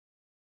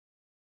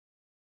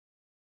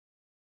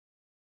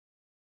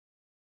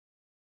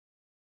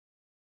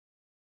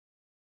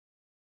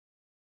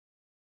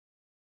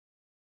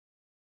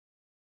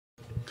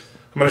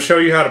I'm going to show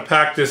you how to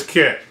pack this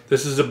kit.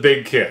 This is a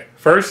big kit.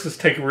 First, let's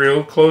take a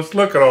real close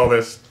look at all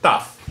this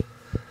stuff.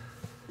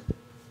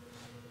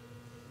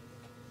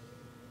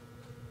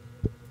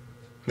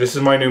 This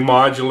is my new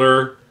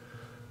modular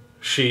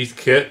sheath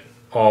kit,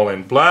 all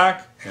in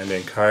black and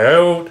in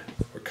coyote,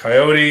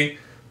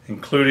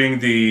 including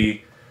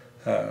the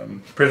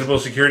principal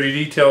security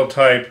detail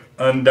type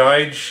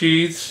undyed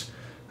sheaths,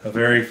 a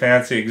very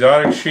fancy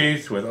exotic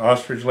sheath with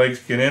ostrich leg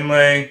skin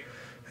inlay,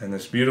 and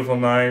this beautiful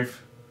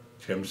knife,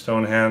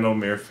 gemstone handle,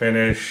 mirror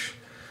finish,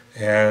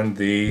 and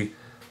the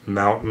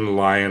mountain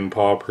lion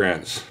paw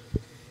prints.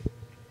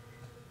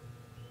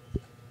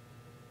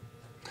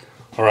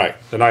 Alright,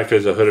 the knife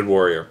is a hooded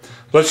warrior.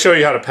 Let's show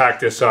you how to pack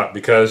this up,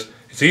 because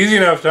it's easy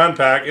enough to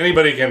unpack.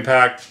 Anybody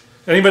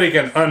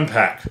can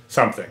unpack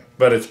something,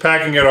 but it's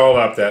packing it all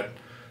up that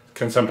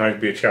can sometimes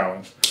be a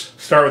challenge.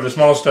 Start with the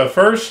small stuff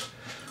first.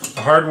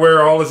 The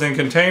hardware all is in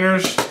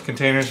containers.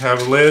 Containers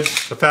have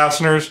lids, the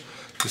fasteners.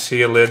 You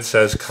see a lid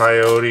says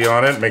Coyote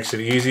on it. Makes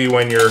it easy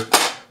when you're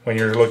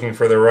looking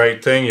for the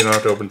right thing. You don't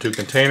have to open two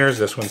containers.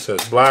 This one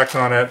says black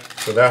on it.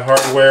 So that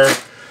hardware,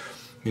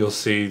 you'll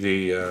see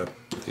the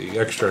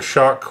extra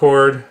shock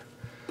cord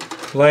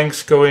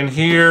lengths go in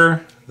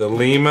here. The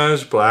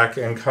LIMAs, black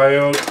and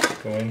coyote,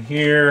 go in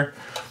here.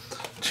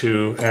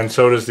 And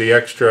so does the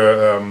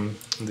extra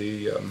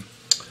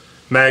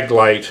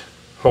Maglite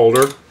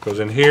holder goes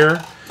in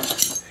here.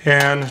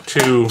 And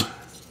to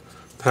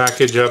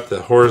package up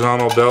the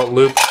horizontal belt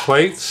loop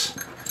plates,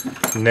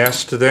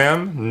 nest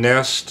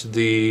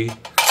the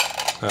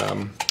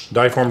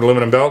die-formed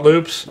aluminum belt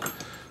loops,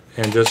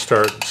 and just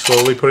start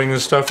slowly putting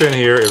this stuff in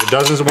here. If it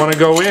doesn't want to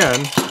go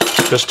in,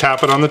 just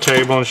tap it on the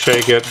table and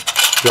shake it.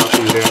 Drop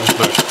these in,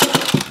 but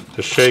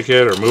just shake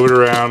it or move it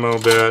around a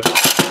little bit.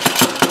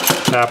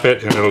 Tap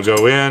it and it'll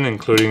go in,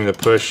 including the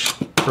push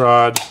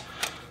rod.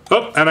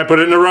 Oh, and I put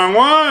it in the wrong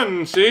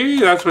one. See,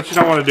 that's what you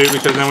don't want to do,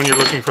 because then when you're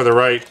looking for the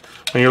right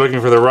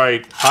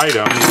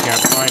item, you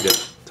can't find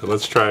it. So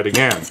let's try it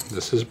again.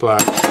 This is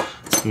black.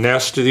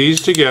 Nest these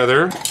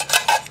together.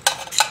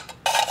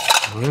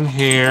 Go in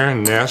here,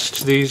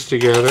 nest these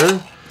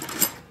together,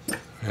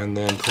 and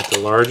then put the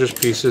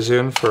largest pieces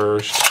in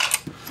first,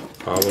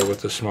 follow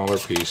with the smaller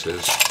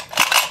pieces.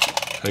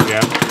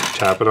 Again,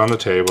 tap it on the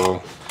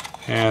table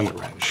and the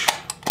wrench.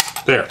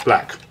 There,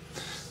 black.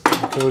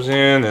 It goes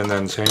in, and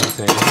then same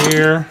thing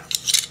here.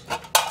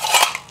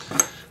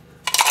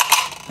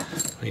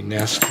 We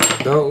nest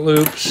the belt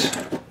loops.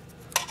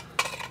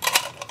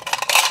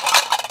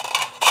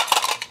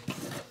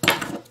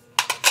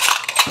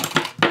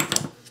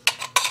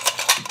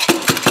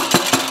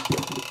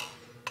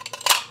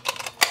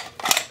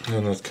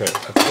 And let's cut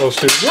that close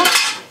to.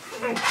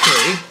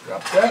 Okay,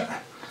 drop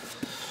that.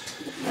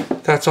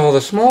 That's all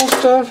the small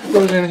stuff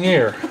goes in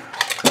here.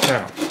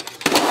 Now,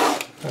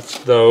 that's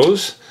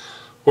those.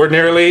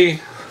 Ordinarily,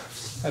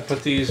 I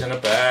put these in a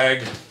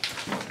bag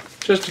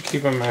just to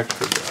keep them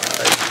extra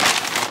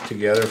dry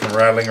together from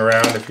rattling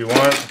around if you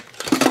want.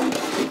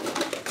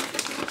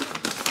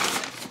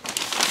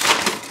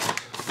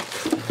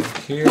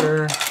 And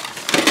here,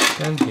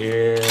 and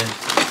here,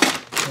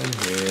 and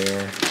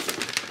here.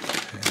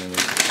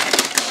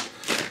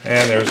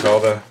 And there's all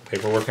the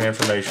paperwork and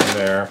information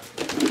there.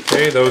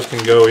 Okay, those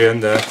can go in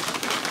the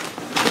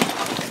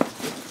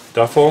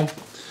duffel.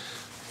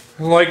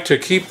 I like to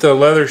keep the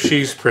leather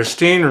sheaths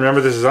pristine. Remember,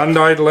 this is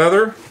undyed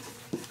leather,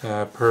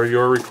 per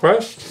your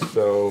request.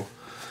 So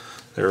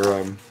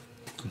they're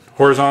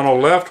horizontal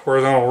left,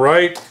 horizontal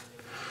right.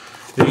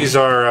 These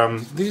are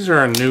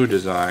a new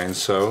design.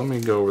 So let me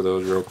go over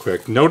those real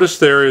quick. Notice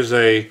there is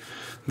a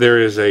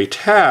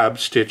tab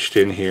stitched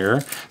in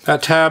here.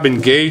 That tab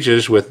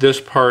engages with this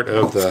part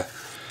of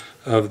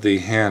the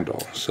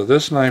handle. So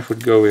this knife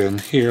would go in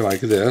here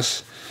like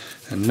this,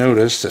 and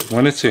notice that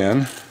when it's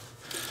in,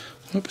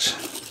 oops,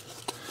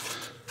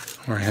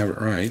 or I have it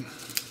right,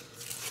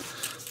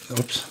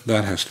 oops,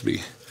 that has to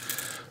be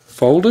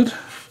folded,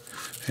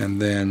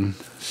 and then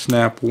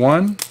snap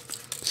one,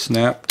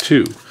 snap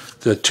two.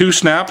 The two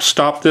snaps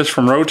stop this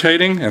from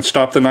rotating and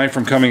stop the knife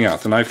from coming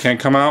out. The knife can't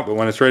come out, but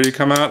when it's ready to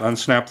come out,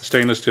 unsnap the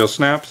stainless steel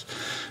snaps,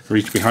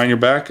 reach behind your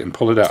back and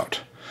pull it out.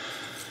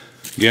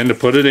 Again, to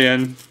put it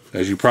in,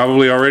 as you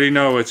probably already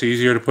know, it's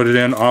easier to put it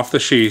in off the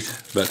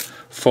sheath, but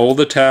fold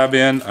the tab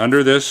in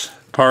under this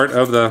part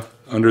of the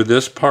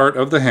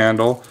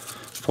handle,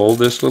 fold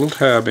this little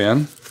tab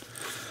in,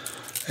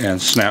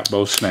 and snap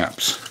both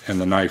snaps,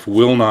 and the knife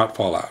will not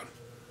fall out.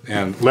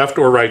 And left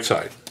or right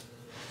side,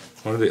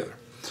 one or the other.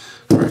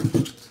 Alright,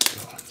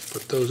 so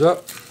put those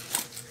up.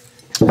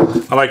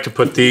 I like to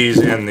put these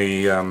in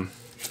the,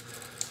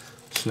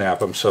 snap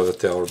them so that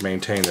they'll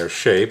maintain their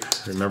shape.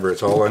 Remember,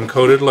 it's all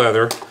uncoated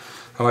leather.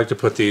 I like to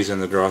put these in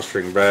the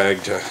drawstring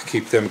bag to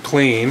keep them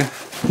clean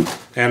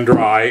and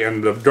dry,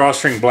 and the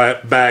drawstring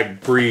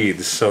bag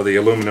breathes, so the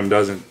aluminum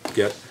doesn't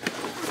get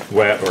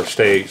wet or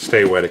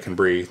stay wet. It can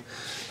breathe.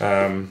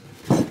 Oh,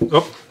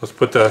 let's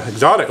put the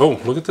exotic.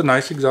 Oh, look at the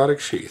nice exotic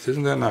sheath.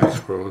 Isn't that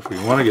nice? Well, if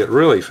we want to get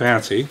really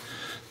fancy,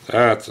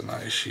 that's a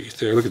nice sheath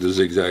there. Look at the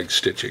zigzag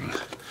stitching.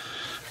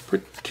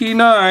 Pretty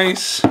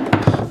nice.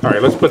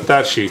 Alright, let's put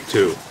that sheath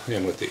too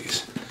in with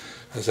these.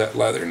 Because that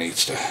leather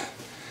needs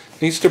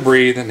to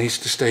breathe and needs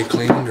to stay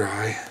clean and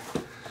dry.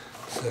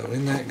 So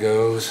in that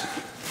goes.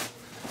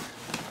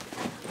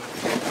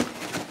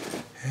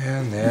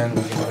 And then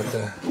we can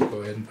go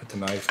ahead and put the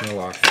knife in the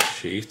locking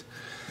sheath.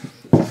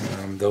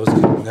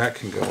 That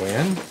can go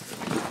in.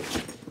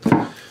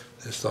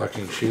 This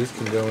locking sheath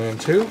can go in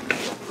too.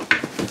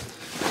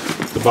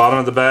 The bottom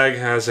of the bag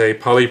has a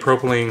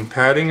polypropylene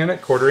padding in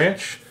it, 1/4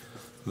 inch.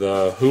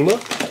 The HULA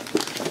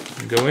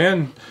can go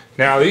in.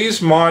 Now these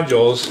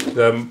modules,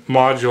 the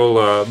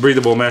module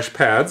breathable mesh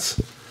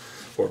pads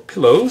or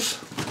pillows,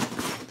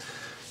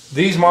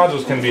 these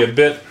modules can be a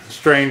bit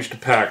strange to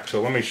pack.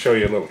 So let me show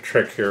you a little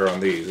trick here on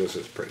these. This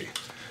is pretty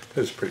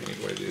neat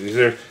way to do these.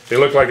 They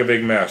look like a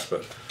big mess,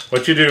 but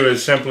what you do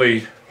is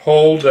simply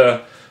hold,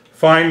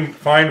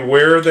 find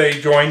where they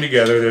join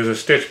together. There's a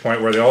stitch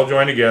point where they all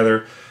join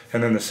together,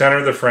 and then the center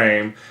of the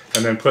frame,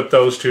 and then put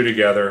those two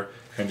together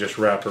and just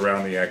wrap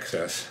around the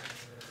excess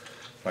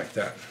like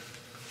that.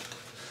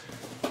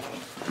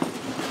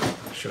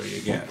 I'll show you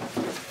again.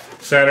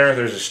 Center,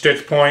 there's a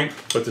stitch point.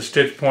 Put the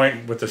stitch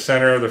point with the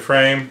center of the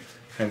frame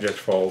and just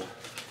fold.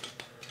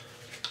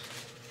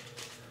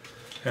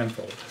 And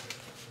fold.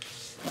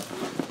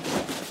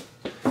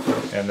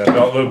 And the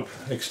belt loop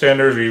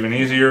extenders are even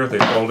easier. They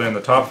fold in,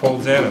 the top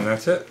folds in, and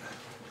that's it.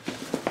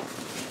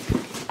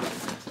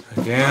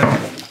 Again,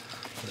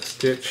 the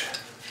stitch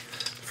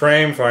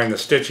frame, find the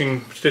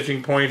stitching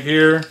point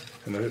here,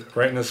 and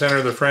right in the center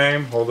of the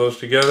frame, hold those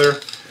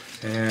together,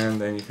 and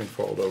then you can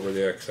fold over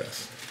the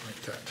excess, like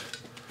that.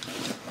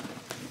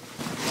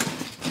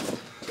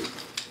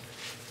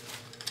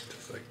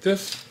 Just like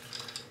this,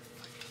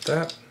 like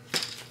that,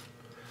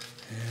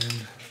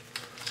 and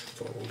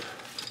fold,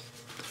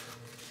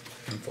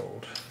 and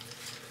fold,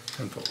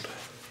 and fold.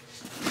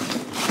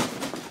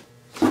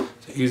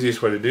 It's the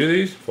easiest way to do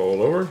these.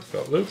 Fold over,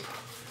 belt loop,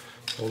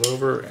 fold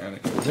over, and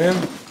it goes in.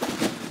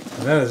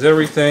 And that is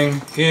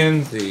everything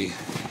in the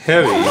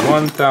heavy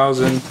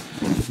 1000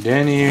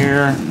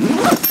 Denier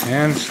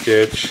hand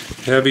stitch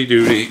heavy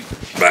duty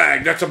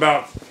bag. That's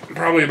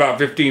probably about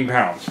 15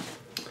 pounds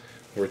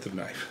worth of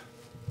knife.